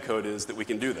FreeBSD head code is that we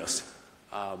can do this.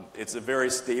 It's a very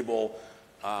stable,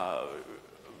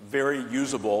 very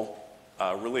usable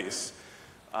release.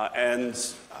 And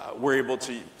we're able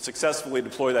to successfully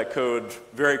deploy that code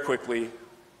very quickly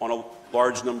on a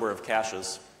large number of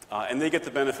caches. And they get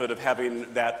the benefit of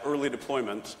having that early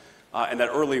deployment and that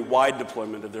early wide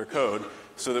deployment of their code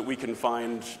so that we can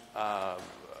find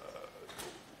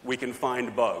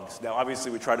bugs. Now,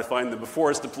 obviously, we try to find them before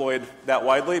it's deployed that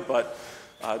widely, but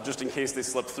just in case they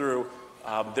slip through,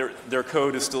 their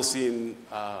code is still seeing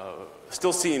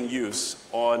use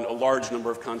on a large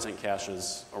number of content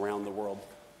caches around the world.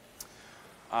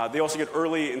 They also get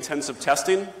early intensive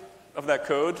testing of that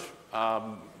code.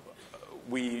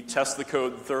 We test the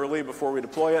code thoroughly before we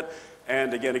deploy it,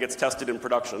 and again, it gets tested in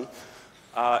production.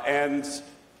 And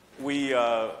we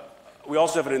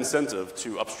also have an incentive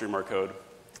to upstream our code.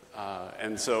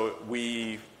 And so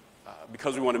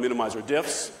because we want to minimize our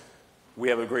diffs, we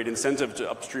have a great incentive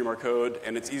to upstream our code,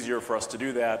 and it's easier for us to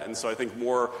do that. And so I think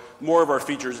more of our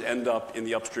features end up in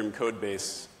the upstream code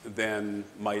base than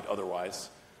might otherwise.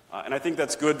 And I think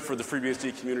that's good for the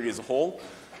FreeBSD community as a whole.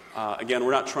 Again,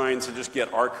 we're not trying to just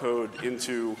get our code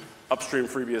into upstream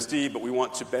FreeBSD, but we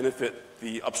want to benefit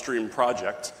the upstream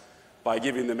project by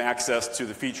giving them access to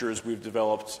the features we've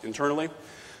developed internally.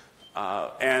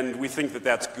 And we think that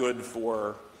that's good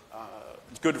for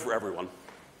everyone.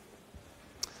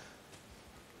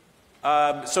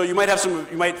 So you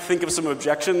might think of some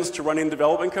objections to running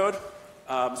development code.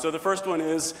 So the first one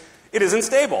is, it isn't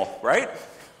stable, right?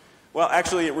 Well,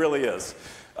 actually, it really is.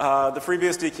 The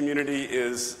FreeBSD community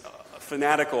is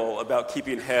fanatical about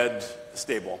keeping head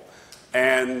stable.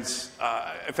 And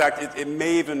in fact, it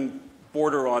may even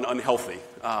border on unhealthy.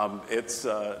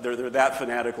 They're that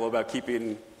fanatical about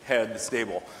keeping head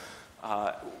stable,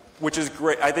 which is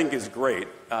great. I think is great.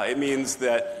 It means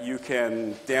that you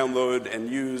can download and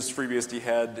use FreeBSD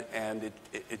head, and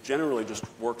it generally just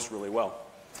works really well.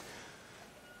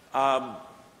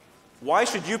 Why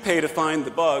should you pay to find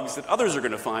the bugs that others are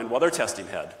going to find while they're testing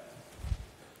head?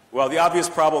 Well, the obvious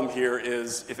problem here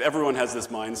is if everyone has this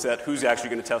mindset, who's actually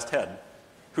going to test head?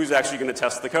 Who's actually going to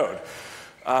test the code?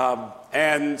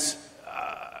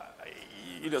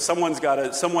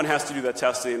 Someone has to do that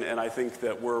testing, and I think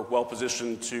that we're well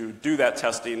positioned to do that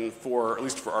testing at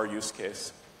least for our use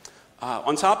case.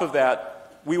 On top of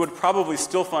that, we would probably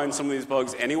still find some of these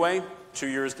bugs anyway, 2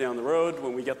 years down the road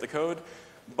when we get the code,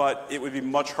 but it would be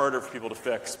much harder for people to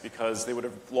fix because they would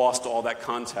have lost all that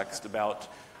context about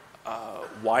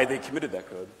why they committed that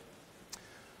code.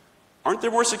 Aren't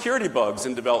there more security bugs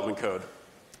in development code?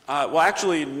 Well,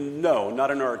 actually, no,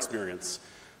 not in our experience.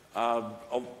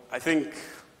 I think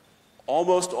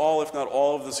almost all, if not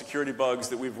all, of the security bugs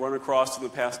that we've run across in the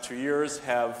past 2 years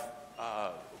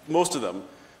most of them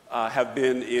have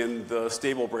been in the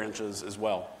stable branches as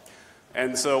well.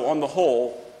 And so on the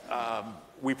whole,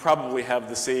 we probably have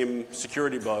the same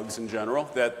security bugs in general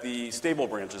that the stable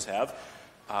branches have,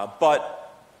 but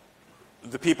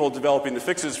the people developing the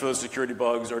fixes for those security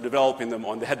bugs are developing them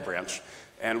on the head branch,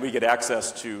 and we get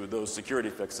access to those security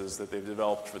fixes that they've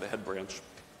developed for the head branch.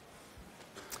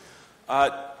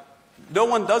 No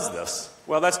one does this.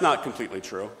 Well, that's not completely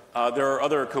true. There are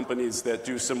other companies that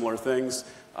do similar things.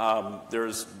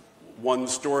 There's one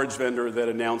storage vendor that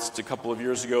announced a couple of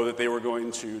years ago that they were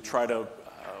going to try to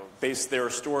base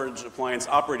their storage appliance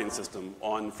operating system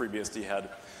on FreeBSD head.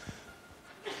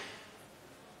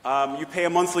 You pay a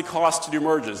monthly cost to do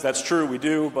merges. That's true, we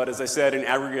do, but as I said, in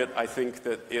aggregate, I think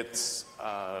that it's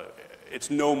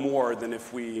no more than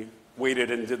if we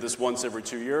waited and did this once every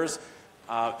 2 years.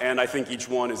 And I think each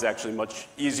one is actually much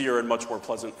easier and much more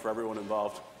pleasant for everyone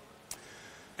involved.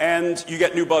 And you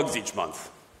get new bugs each month.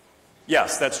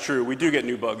 Yes, that's true. We do get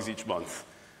new bugs each month.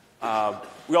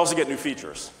 We also get new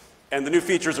features. And the new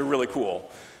features are really cool.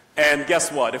 And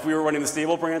guess what? If we were running the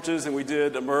stable branches and we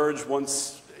did a merge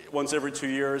once every 2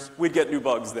 years, we'd get new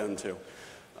bugs then too.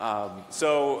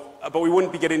 But we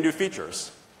wouldn't be getting new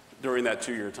features during that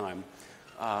 2-year time.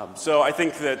 So I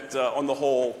think that on the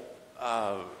whole,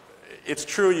 it's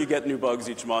true you get new bugs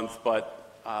each month,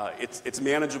 but it's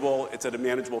manageable. It's at a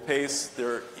manageable pace.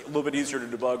 They're a little bit easier to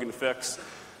debug and fix.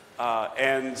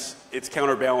 And it's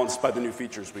counterbalanced by the new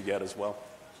features we get as well.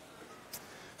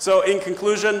 So in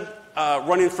conclusion,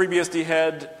 running FreeBSD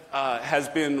head has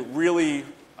been really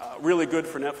good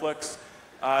for Netflix.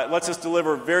 It lets us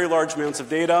deliver very large amounts of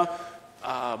data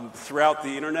throughout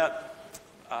the internet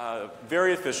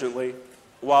very efficiently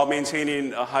while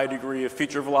maintaining a high degree of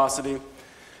feature velocity.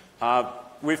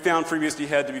 We've found FreeBSD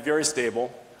head to be very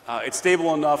stable. It's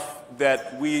stable enough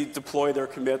that we deploy their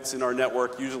commits in our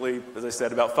network usually, as I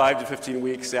said, about 5 to 15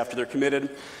 weeks after they're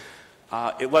committed.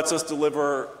 It lets us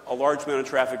deliver a large amount of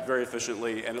traffic very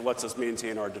efficiently, and it lets us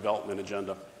maintain our development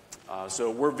agenda. So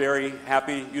we're very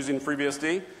happy using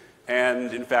FreeBSD,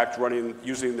 and in fact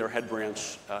using their head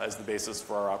branch as the basis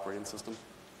for our operating system.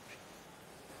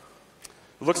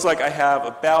 It looks like I have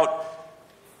about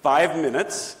 5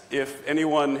 minutes if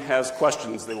anyone has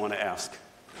questions they want to ask.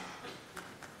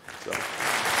 So, okay.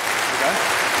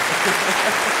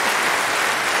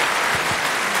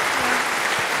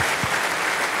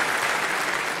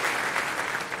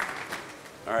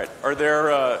 All right. Are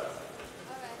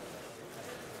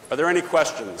there any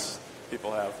questions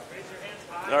people have? Raise your hands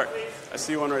high, all right. Please. I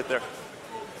see one right there.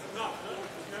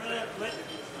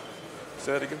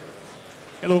 Say that again.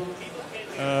 Hello.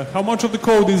 How much of the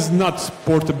code is not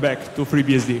ported back to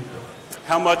FreeBSD?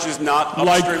 How much is not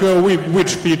upstream? Like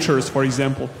which features, for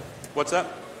example? What's that?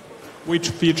 Which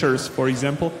features, for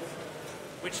example?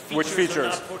 Which features? Are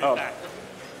not ported back?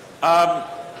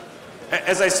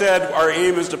 As I said, our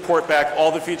aim is to port back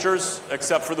all the features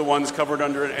except for the ones covered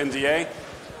under an NDA.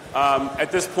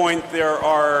 At this point, there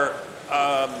are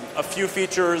a few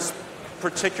features,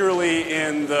 particularly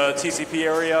in the TCP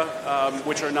area,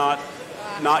 which are not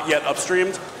yet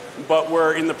upstreamed, but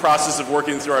we're in the process of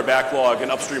working through our backlog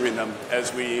and upstreaming them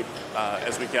as we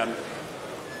can.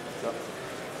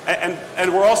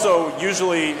 And we're also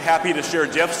usually happy to share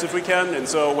diffs if we can, and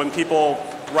so when people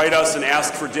write us and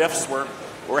ask for diffs,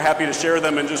 we're happy to share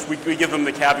them, and just we give them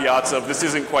the caveats of this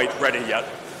isn't quite ready yet.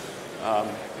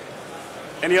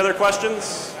 Any other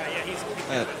questions?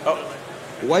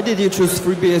 Why did you choose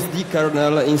FreeBSD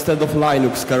kernel instead of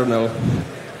Linux kernel?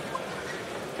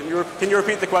 Can you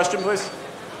repeat the question, please?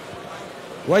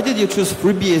 Why did you choose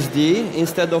FreeBSD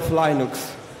instead of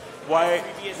Linux? Why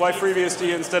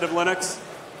FreeBSD instead of Linux?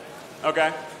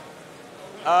 Okay.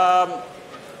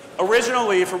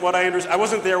 Originally, from what I understand, I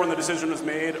wasn't there when the decision was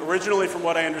made. Originally, from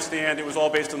what I understand, it was all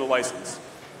based on the license.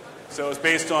 So it was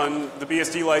based on the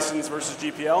BSD license versus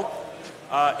GPL.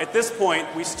 At this point,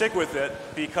 we stick with it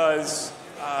because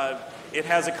it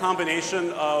has a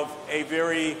combination of a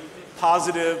very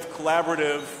positive,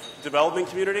 collaborative development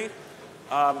community,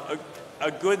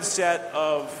 a good set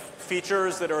of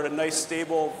features that are at a nice,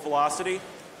 stable velocity,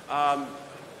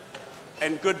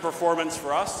 and good performance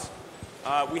for us.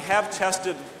 We have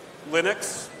tested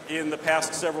Linux in the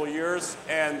past several years,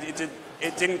 and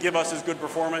it didn't give us as good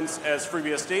performance as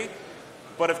FreeBSD.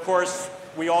 But of course,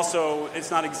 it's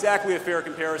not exactly a fair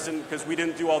comparison because we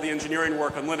didn't do all the engineering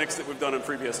work on Linux that we've done on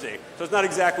FreeBSD. So it's not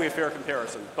exactly a fair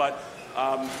comparison, but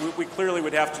we clearly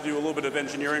would have to do a little bit of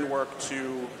engineering work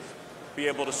to be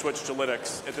able to switch to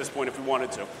Linux at this point if we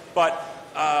wanted to. But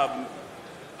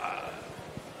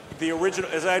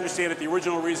as I understand it, the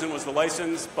original reason was the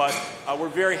license, but we're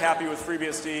very happy with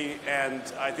FreeBSD, and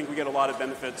I think we get a lot of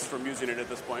benefits from using it at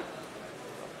this point.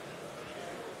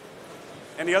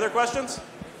 Any other questions?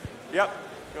 Yep,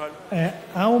 go ahead.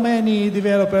 How many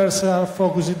developers are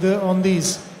focused on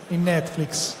this in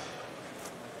Netflix?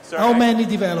 Sorry, How many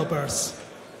developers?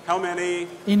 How many?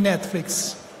 In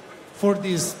Netflix for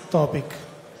this topic.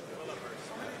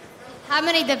 How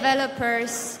many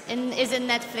developers is in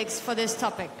Netflix for this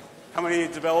topic? How many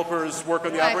developers work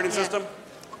on the Right, operating yeah. system?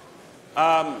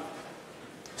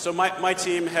 So my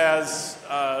team has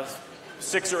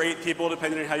 6 or 8 people,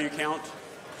 depending on how you count.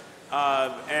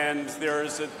 And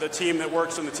there's the team that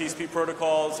works on the TCP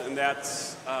protocols, and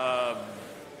that's,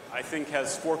 I think,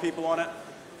 has 4 people on it.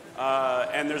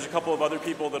 And there's a couple of other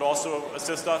people that also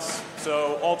assist us.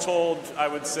 So all told, I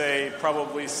would say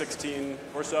probably 16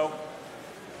 or so.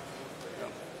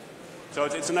 So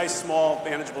it's a nice, small,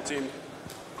 manageable team.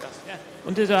 Yes. Yeah. I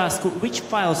wanted to ask, which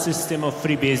file system of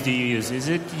FreeBSD do you use? Is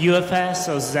it UFS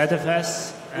or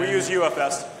ZFS? We use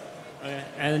UFS.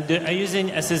 And are you using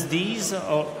SSDs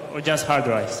or just hard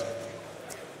drives?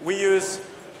 We use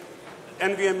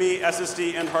NVMe,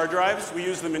 SSD, and hard drives. We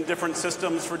use them in different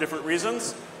systems for different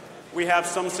reasons. We have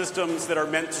some systems that are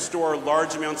meant to store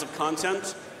large amounts of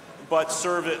content, but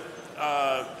serve it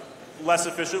less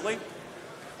efficiently.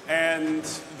 And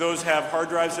those have hard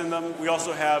drives in them. We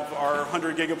also have our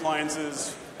 100 gig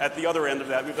appliances at the other end of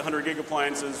that. We have the 100 gig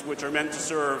appliances, which are meant to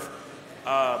serve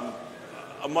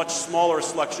a much smaller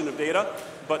selection of data,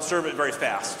 but serve it very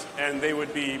fast. And they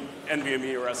would be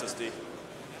NVMe or SSD.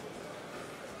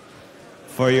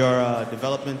 For your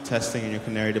development, testing, and your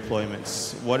Canary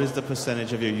deployments, what is the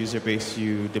percentage of your user base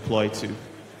you deploy to?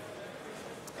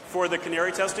 For the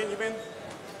Canary testing, you mean?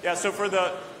 Yeah, so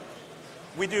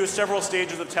we do several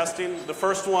stages of testing. The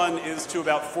first one is to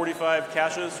about 45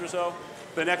 caches or so.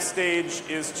 The next stage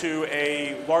is to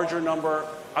a larger number.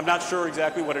 I'm not sure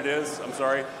exactly what it is, I'm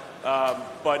sorry.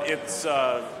 But it's,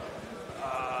 I'm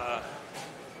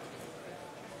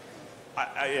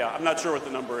not sure what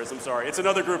the number is, I'm sorry. It's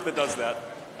another group that does that.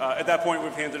 At that point,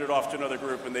 we've handed it off to another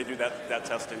group and they do that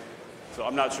testing. So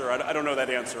I'm not sure, I don't know that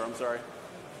answer, I'm sorry.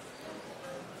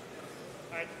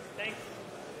 All right, thanks.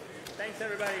 Thanks,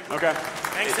 everybody. Okay.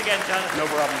 Thanks again, Jonathan. No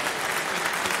problem.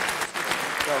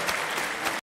 Go.